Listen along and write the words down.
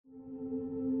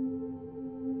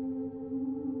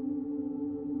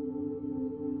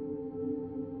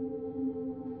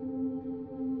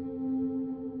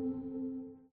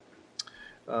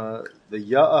The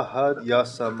Ya Ahad, Ya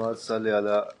Samad, Salli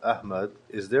ala Ahmad,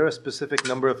 is there a specific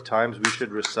number of times we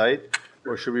should recite,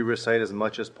 or should we recite as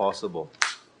much as possible?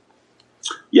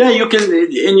 Yeah, you can,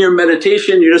 in your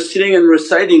meditation you're just sitting and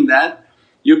reciting that,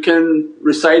 you can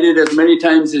recite it as many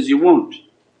times as you want.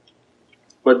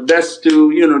 But best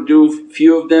to do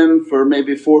few of them for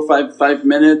maybe 4, 5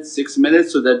 minutes, 6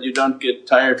 minutes, so that you don't get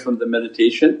tired from the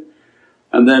meditation.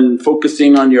 And then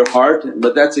focusing on your heart,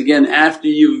 but that's again after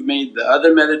you've made the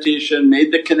other meditation,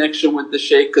 made the connection with the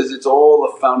shaykh, because it's all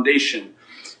a foundation.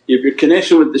 If your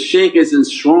connection with the shaykh isn't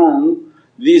strong,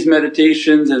 these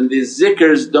meditations and these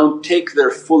zikrs don't take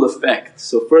their full effect.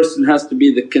 So first it has to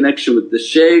be the connection with the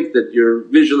shaykh, that you're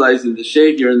visualizing the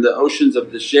shaykh, you're in the oceans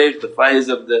of the shaykh, the faiz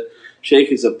of the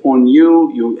shaykh is upon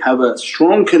you, you have a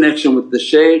strong connection with the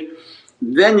shaykh.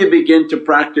 Then you begin to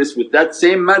practice with that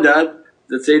same madad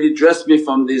that Sayyidi dress me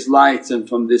from these lights and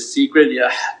from this secret, Ya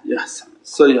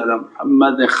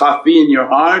Muhammad, khafi in your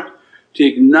heart, to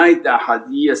ignite the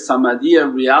ahadiyya,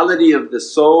 samadiyya reality of the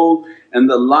soul and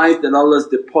the light that Allah is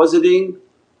depositing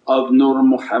of Nur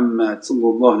Muhammad.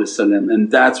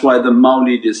 And that's why the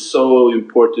mawlid is so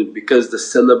important, because the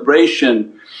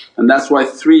celebration, and that's why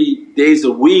 3 days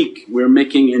a week we're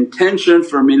making intention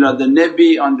for Milad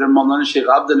al-Nabi under Mawlana Shaykh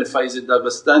Abdul Faiz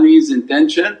al-Dagestani's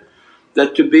intention,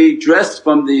 that to be dressed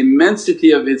from the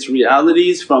immensity of its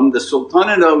realities, from the Sultan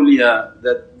al-Awliya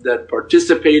that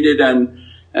participated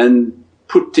and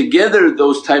put together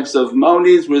those types of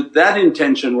mawlids. With that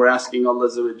intention we're asking Allah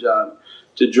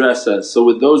to dress us. So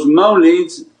with those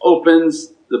mawlids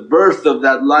opens the birth of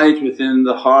that light within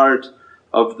the heart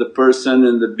of the person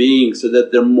and the being, so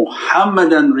that their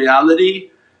Muhammadan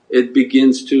reality it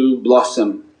begins to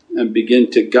blossom and begin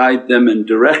to guide them and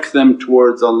direct them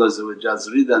towards Allah's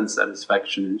rida and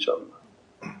satisfaction,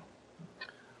 inshaAllah.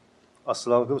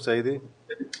 As-salamu alaykum Sayyidi.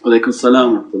 Walaykum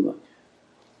salam wa rahmatullah.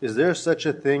 Is there such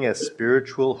a thing as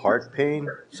spiritual heart pain?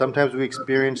 Sometimes we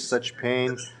experience such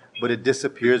pain but it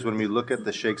disappears when we look at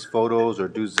the shaykh's photos or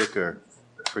do zikr.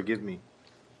 Forgive me.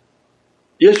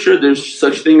 Yes, sure, there's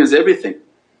such thing as everything.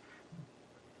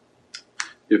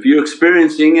 If you're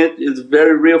experiencing it, it's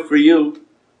very real for you.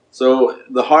 So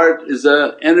the heart is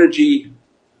a energy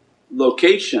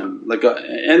location, like an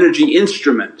energy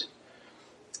instrument,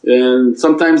 and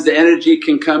sometimes the energy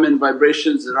can come in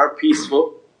vibrations that are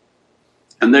peaceful,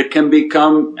 and there can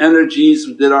become energies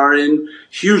that are in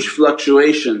huge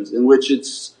fluctuations in which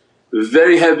it's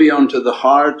very heavy onto the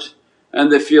heart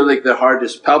and they feel like their heart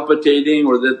is palpitating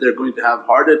or that they're going to have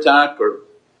heart attack, or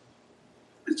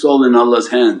it's all in Allah's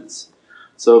hands.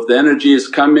 So if the energy is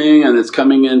coming and it's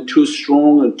coming in too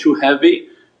strong and too heavy,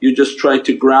 you just try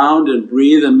to ground and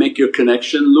breathe and make your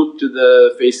connection, look to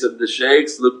the face of the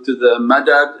shaykhs, look to the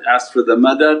madad, ask for the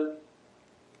madad,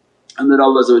 and then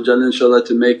Allah inshaAllah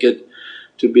to make it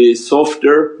to be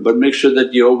softer. But make sure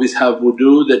that you always have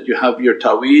wudu, that you have your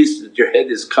taweez, that your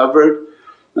head is covered,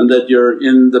 and that you're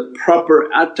in the proper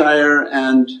attire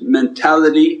and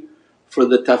mentality for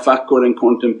the tafakkur and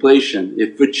contemplation.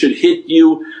 If it should hit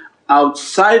you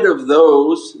outside of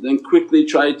those, then quickly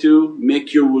try to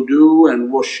make your wudu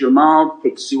and wash your mouth,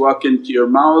 put siwak into your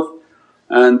mouth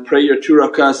and pray your 2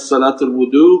 rakahs salatul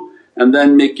wudu, and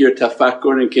then make your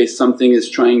tafakkur in case something is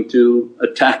trying to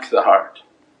attack the heart,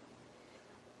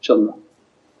 inshaAllah.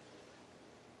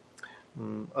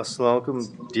 As-salamu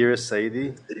alaykum dearest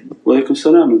Sayyidi. Walaykum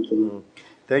salam.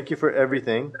 Thank you for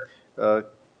everything.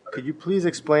 Could you please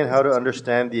explain how to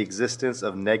understand the existence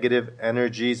of negative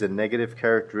energies and negative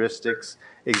characteristics?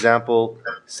 Example,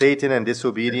 Satan and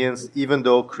disobedience, even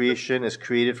though creation is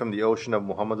created from the ocean of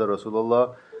Muhammadur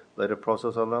Rasulullah, later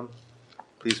Prophet ﷺ.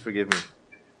 Please forgive me.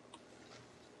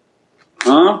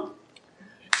 Huh?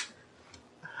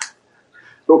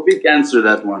 Tawfiq answer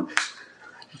that one.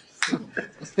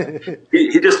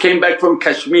 He just came back from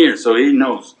Kashmir, so he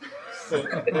knows.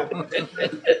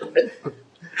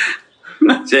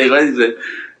 Shaykh, what is it?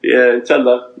 Yeah,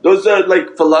 inshaAllah. Those are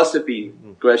like philosophy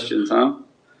questions, huh?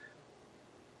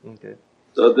 Okay.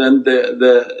 So then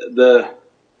the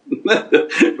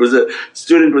was a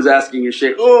student was asking his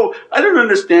shaykh, "Oh, I don't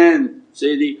understand,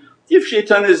 Sayyidi, if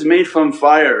shaitan is made from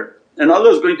fire and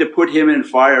Allah is going to put him in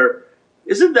fire,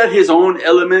 isn't that his own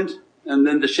element?" And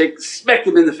then the shaykh smacked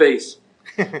him in the face.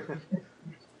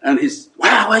 And he's,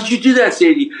 "Wow, why'd you do that,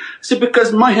 Sayyidi?" I said,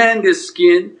 "Because my hand is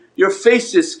skin, your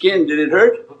face is skin, did it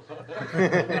hurt?"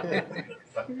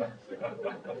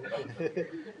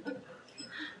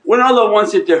 When Allah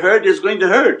wants it to hurt, it's going to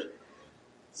hurt.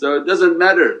 So it doesn't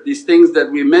matter, these things that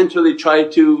we mentally try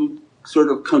to sort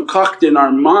of concoct in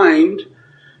our mind,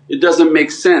 it doesn't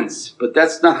make sense, but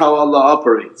that's not how Allah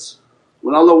operates.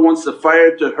 When Allah wants the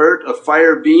fire to hurt a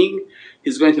fire being,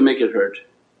 he's going to make it hurt.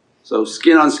 So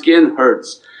skin on skin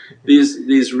hurts.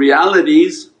 These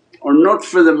realities are not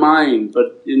for the mind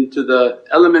but into the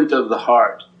element of the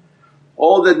heart.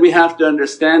 All that we have to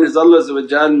understand is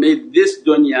Allah made this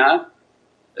dunya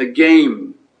a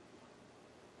game.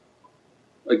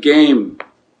 A game.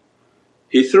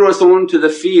 He threw us onto the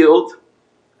field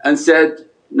and said,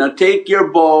 now take your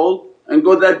ball and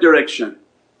go that direction.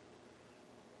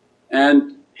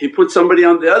 And He put somebody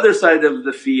on the other side of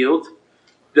the field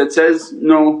that says,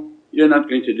 no, you're not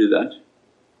going to do that.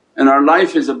 And our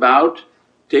life is about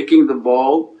taking the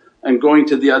ball and going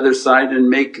to the other side and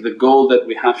make the goal that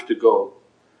we have to go.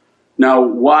 Now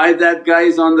why that guy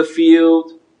is on the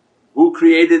field, who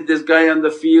created this guy on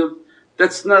the field,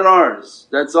 that's not ours,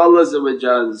 that's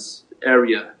Allah's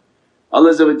area.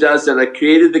 Allah said, I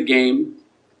created the game,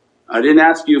 I didn't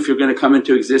ask you if you're going to come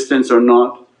into existence or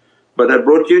not, but I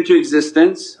brought you into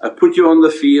existence, I put you on the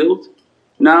field,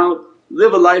 now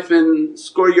live a life and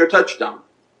score your touchdown.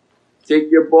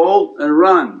 Take your ball and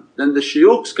run. Then the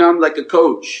shuyukhs come like a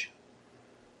coach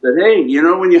that, hey, you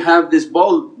know when you have this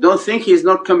ball, don't think he's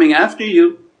not coming after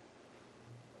you.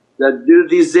 That do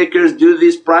these zikrs, do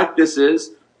these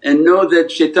practices and know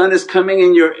that shaitan is coming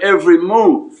in your every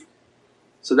move.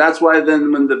 So that's why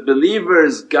then when the believer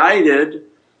is guided,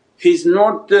 he's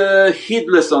not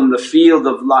heedless on the field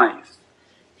of life.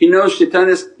 He knows shaitan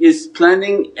is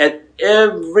planning at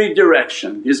every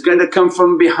direction. He's going to come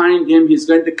from behind him, he's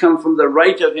going to come from the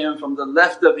right of him, from the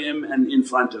left of him and in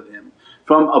front of him,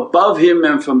 from above him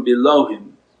and from below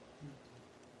him.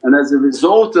 And as a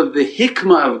result of the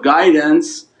hikmah of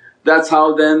guidance, that's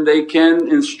how then they can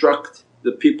instruct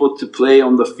the people to play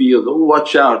on the field. Oh,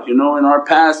 watch out, in our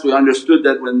past we understood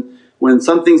that when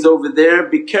something's over there,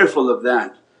 be careful of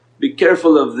that, be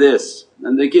careful of this.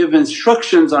 And they give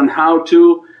instructions on how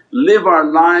to live our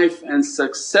life and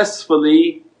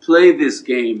successfully play this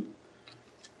game.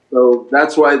 So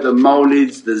that's why the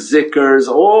mawlids, the zikrs,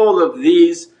 all of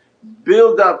these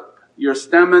build up your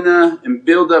stamina and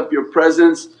build up your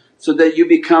presence so that you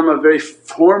become a very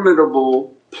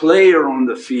formidable player on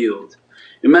the field.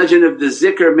 Imagine if the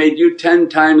zikr made you 10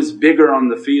 times bigger on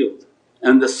the field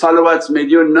and the salawats made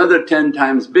you another 10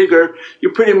 times bigger,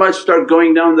 you pretty much start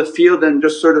going down the field and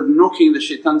just sort of knocking the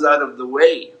shaitans out of the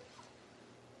way.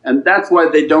 And that's why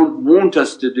they don't want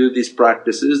us to do these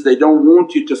practices, they don't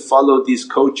want you to follow these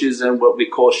coaches and what we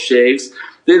call shaykhs.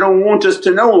 They don't want us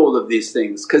to know all of these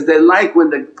things because they like when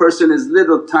the person is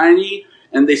little tiny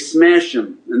and they smash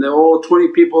him and they all 20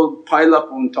 people pile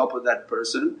up on top of that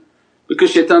person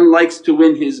because shaitan likes to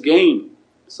win his game.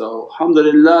 So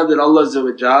alhamdulillah that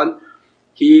Allah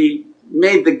He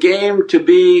made the game to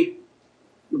be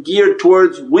geared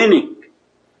towards winning.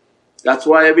 That's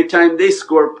why every time they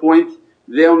score a point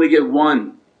they only get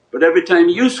 1, but every time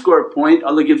you score a point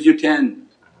Allah gives you 10.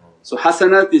 So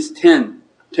hasanat is 10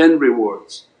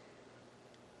 rewards,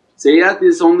 sayyat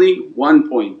is only 1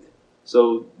 point.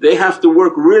 So they have to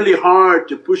work really hard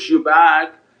to push you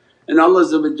back and Allah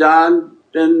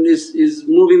then is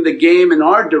moving the game in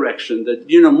our direction that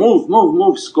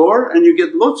move, score and you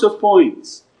get lots of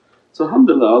points. So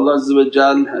alhamdulillah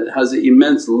Allah has an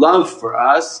immense love for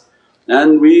us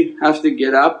and we have to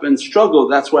get up and struggle.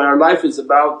 That's why our life is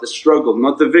about the struggle,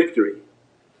 not the victory.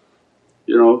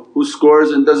 Who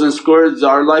scores and doesn't score,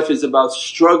 our life is about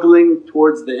struggling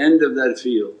towards the end of that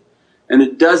field. And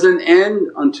it doesn't end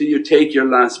until you take your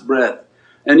last breath.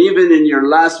 And even in your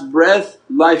last breath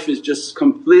life is just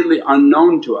completely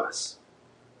unknown to us.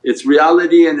 Its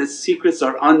reality and its secrets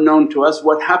are unknown to us.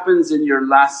 What happens in your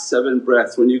last 7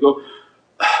 breaths when you go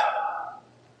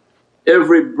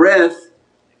every breath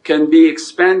can be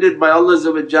expanded by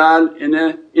Allah in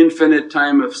an infinite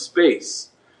time of space.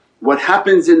 What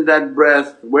happens in that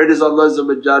breath, where does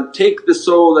Allah take the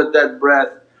soul at that breath?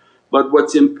 But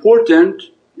what's important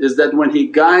is that when He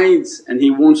guides and He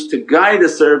wants to guide a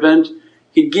servant,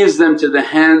 He gives them to the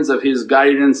hands of His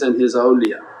guidance and His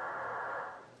awliya.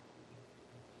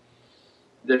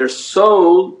 Their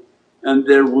soul and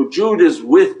their wujood is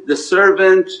with the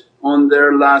servant on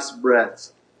their last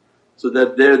breath, so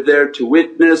that they're there to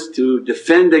witness, to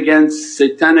defend against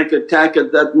satanic attack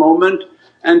at that moment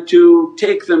and to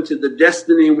take them to the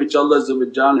destiny which Allah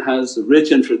has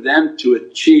written for them to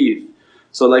achieve.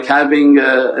 So like having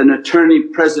an attorney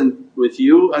present with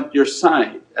you at your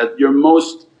side at your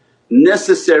most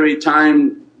necessary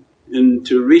time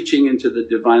into reaching into the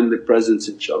Divinely Presence,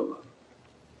 inshaAllah.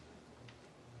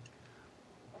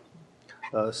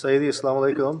 Sayyidi,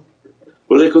 as-salamu alaykum.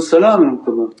 Wa alaykum salam wa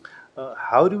rahmatullah.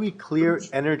 How do we clear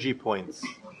energy points?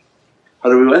 How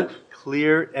do we what?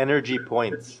 Clear energy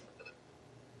points.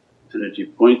 Energy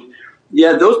point.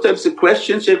 Yeah, those types of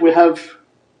questions, Shaykh, we have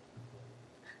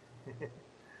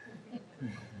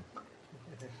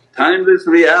timeless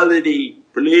reality,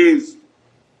 please.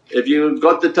 If you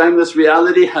got the timeless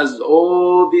reality, has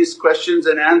all these questions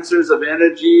and answers of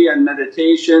energy and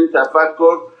meditation,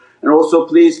 tafakkur, and also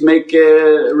please make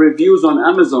reviews on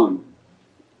Amazon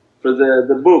for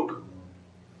the book.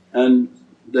 And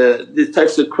these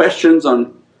types of questions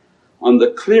on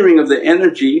the clearing of the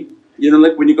energy,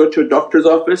 like when you go to a doctor's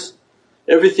office,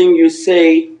 everything you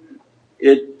say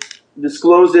it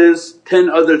discloses 10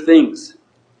 other things.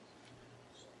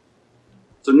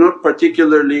 So not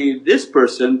particularly this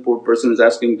person, poor person is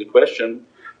asking the question,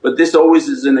 but this always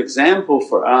is an example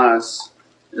for us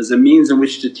as a means in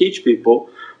which to teach people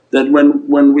that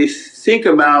when we think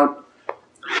about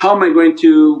how am I going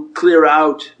to clear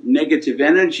out negative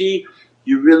energy,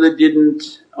 you really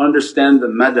didn't understand the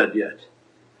madad yet.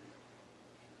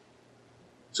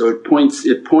 So it points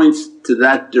to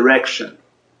that direction.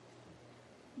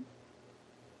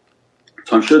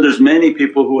 So I'm sure there's many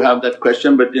people who have that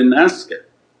question but didn't ask it.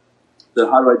 That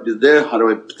how do I do this, how do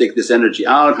I take this energy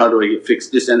out, how do I fix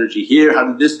this energy here, how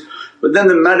do this… But then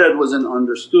the madad wasn't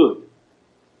understood.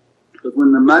 Because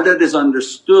when the madad is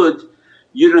understood,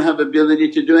 you don't have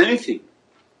ability to do anything.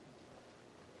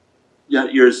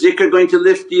 Your zikr going to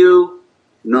lift you,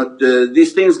 not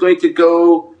these things going to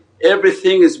go.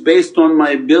 Everything is based on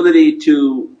my ability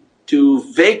to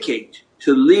vacate,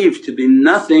 to leave, to be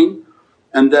nothing,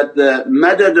 and that the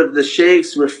madad of the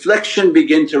shaykh's reflection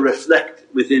begin to reflect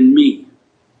within me.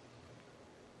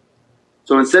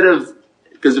 So instead of…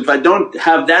 because if I don't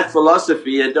have that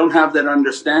philosophy, I don't have that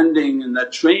understanding and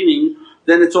that training,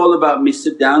 then it's all about me.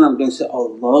 Sit down, I'm going to say,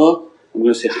 Allah, I'm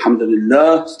going to say,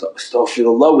 Alhamdulillah,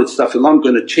 astaghfirullah, with astaghfirullah I'm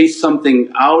going to chase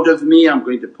something out of me, I'm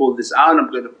going to pull this out,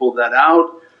 I'm going to pull that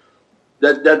out.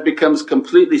 That becomes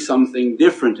completely something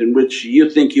different, in which you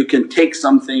think you can take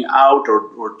something out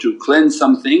or to cleanse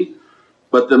something.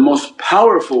 But the most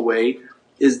powerful way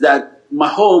is that my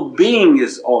whole being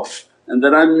is off and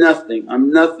that I'm nothing,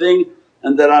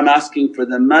 and that I'm asking for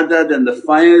the madad and the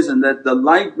faiz, and that the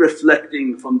light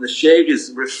reflecting from the shaykh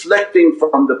is reflecting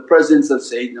from the presence of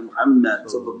Sayyidina Muhammad.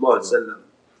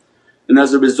 And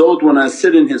as a result, when I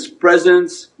sit in his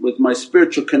presence with my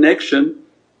spiritual connection,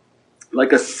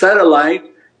 like a satellite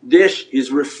dish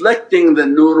is reflecting the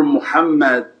Nur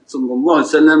Muhammad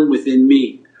within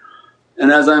me.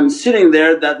 And as I'm sitting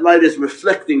there, that light is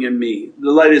reflecting in me,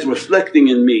 the light is reflecting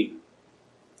in me.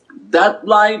 That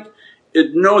light,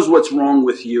 it knows what's wrong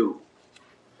with you,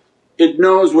 it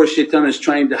knows where shaitan is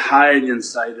trying to hide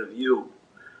inside of you.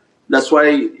 That's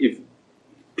why if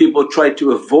people try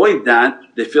to avoid that,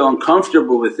 they feel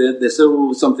uncomfortable with it, they say,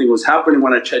 oh, something was happening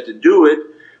when I tried to do it.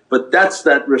 But that's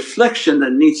that reflection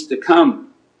that needs to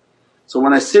come. So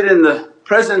when I sit in the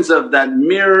presence of that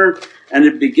mirror and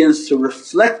it begins to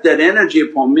reflect that energy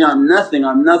upon me, I'm nothing,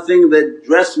 that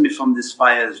dress me from this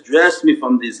fires, dress me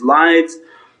from these lights.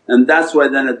 And that's why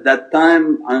then at that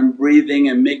time I'm breathing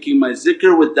and making my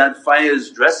zikr with that fires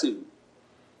dressing.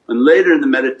 And later in the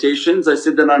meditations I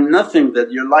said that I'm nothing,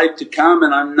 that your light to come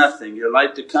and I'm nothing, your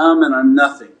light to come and I'm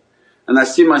nothing. And I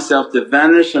see myself to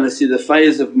vanish and I see the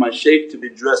faiz of my shaykh to be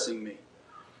dressing me.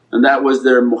 And that was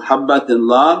their muhabbat and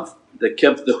love that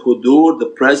kept the hudur, the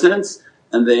presence,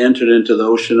 and they entered into the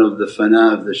ocean of the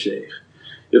fana of the shaykh.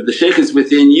 If the shaykh is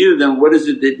within you, then what is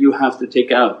it that you have to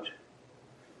take out?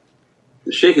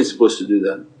 The shaykh is supposed to do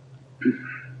that.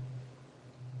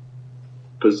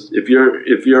 Because if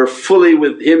you're fully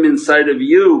with him inside of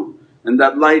you and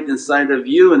that light inside of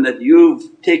you, and that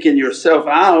you've taken yourself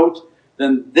out,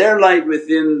 then their light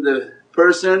within the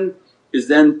person is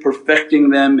then perfecting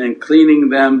them and cleaning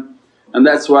them. And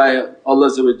that's why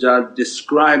Allah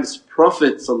describes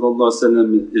Prophet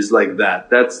is like that.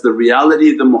 That's the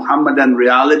reality, the Muhammadan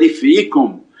reality,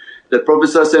 fiikum. That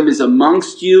Prophet is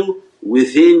amongst you,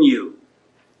 within you.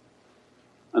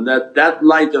 And that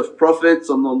light of Prophet,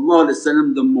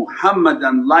 the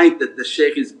Muhammadan light that the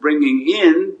shaykh is bringing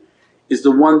in, is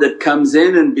the one that comes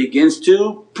in and begins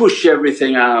to push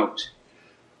everything out.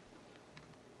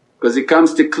 Because it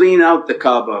comes to clean out the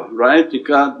Kaaba, right?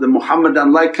 The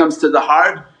Muhammadan light comes to the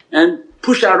heart and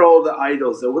push out all the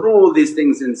idols, there were all these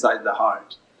things inside the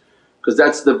heart. Because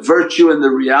that's the virtue and the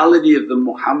reality of the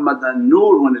Muhammadan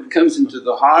Nur. When it comes into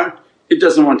the heart, it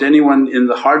doesn't want anyone in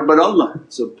the heart but Allah.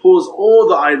 So it pulls all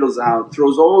the idols out,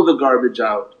 throws all the garbage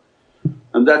out.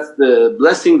 And that's the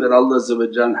blessing that Allah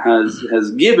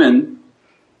has given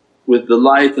with the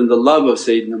light and the love of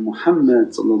Sayyidina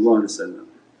Muhammad.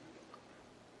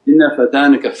 Inna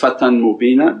fatanaka fatan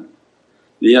mubina.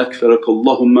 لِيَكْفِرَكَ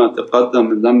اللَّهُ مَا تَقَدَّمَ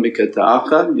مِن ذَنْبِكَ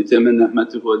تَأَخَّرَ يُتِمَّ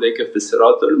نِعْمَتَهُ عَلَيْكَ فِي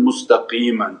الصِّرَاطِ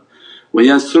الْمُسْتَقِيمَ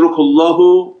وَيَنْصُرُكَ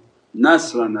اللَّهُ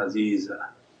نَصْرًا عَزِيزًا.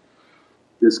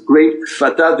 This great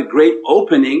fatah, the great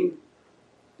opening,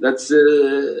 that's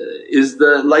is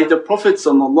the light of Prophet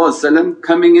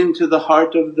coming into the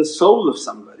heart of the soul of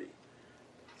somebody.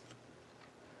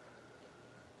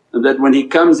 And that when he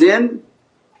comes in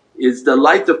is the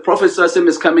light of Prophet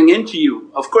is coming into you.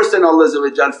 Of course then Allah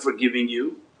forgiving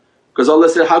you, because Allah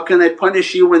said, how can I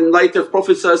punish you when light of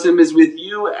Prophet is with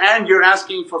you and you're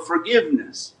asking for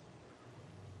forgiveness.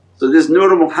 So this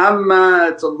Nur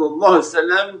Muhammad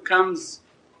comes,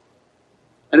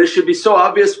 and it should be so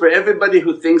obvious for everybody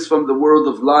who thinks from the world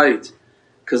of light,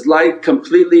 because light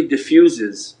completely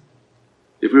diffuses.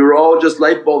 If we were all just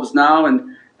light bulbs now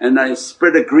and I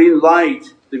spread a green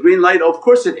light, the green light of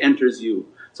course it enters you.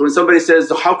 So when somebody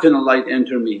says, how can a light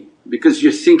enter me? Because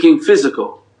you're thinking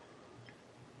physical.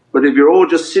 But if you're all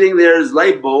just sitting there as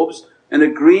light bulbs and a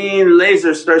green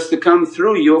laser starts to come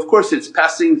through you, of course it's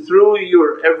passing through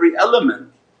your every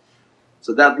element.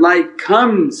 So that light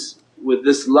comes with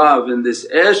this love and this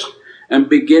ishq and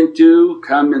begin to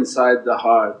come inside the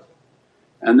heart,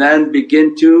 and then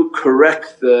begin to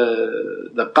correct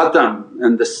the qadam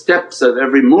and the steps of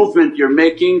every movement you're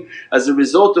making as a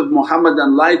result of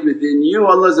Muhammadan light within you.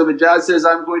 Allah says,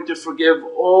 I'm going to forgive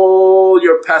all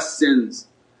your past sins,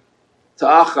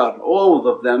 ta'akhar, all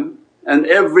of them, and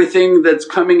everything that's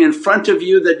coming in front of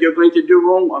you that you're going to do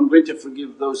wrong, I'm going to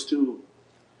forgive those too.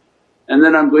 And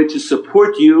then I'm going to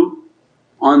support you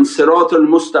on Siratul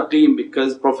Mustaqeem,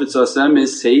 because Prophet is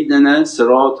Sayyidina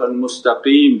Siratul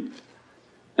Mustaqeem.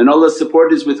 And Allah's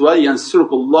support is with what?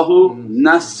 Yansurukullahu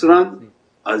nasran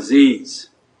aziz.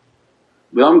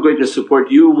 Well, I'm going to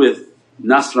support you with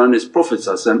nasran is Prophet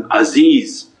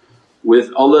aziz,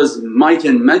 with Allah's might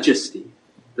and majesty,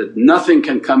 that nothing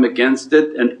can come against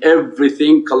it and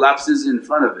everything collapses in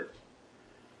front of it.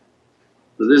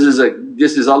 So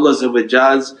this is Allah's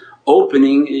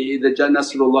opening, the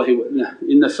Nasrullahi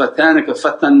inna fatanaka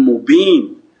fatan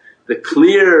mubeen. The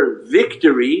clear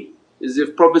victory is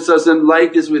if Prophet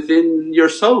light is within your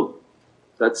soul.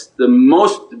 That's the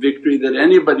most victory that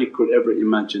anybody could ever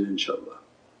imagine, inshaAllah.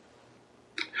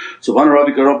 Subhana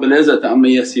rabbika rabbil izzati amma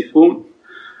yasifoon,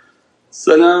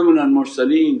 salaamun al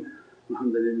mursaleen,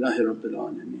 walhamdulillahi rabbil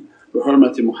alameen. Bi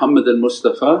hurmati Muhammad al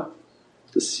Mustafa,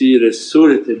 tasir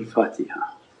Surat al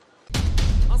Fatiha.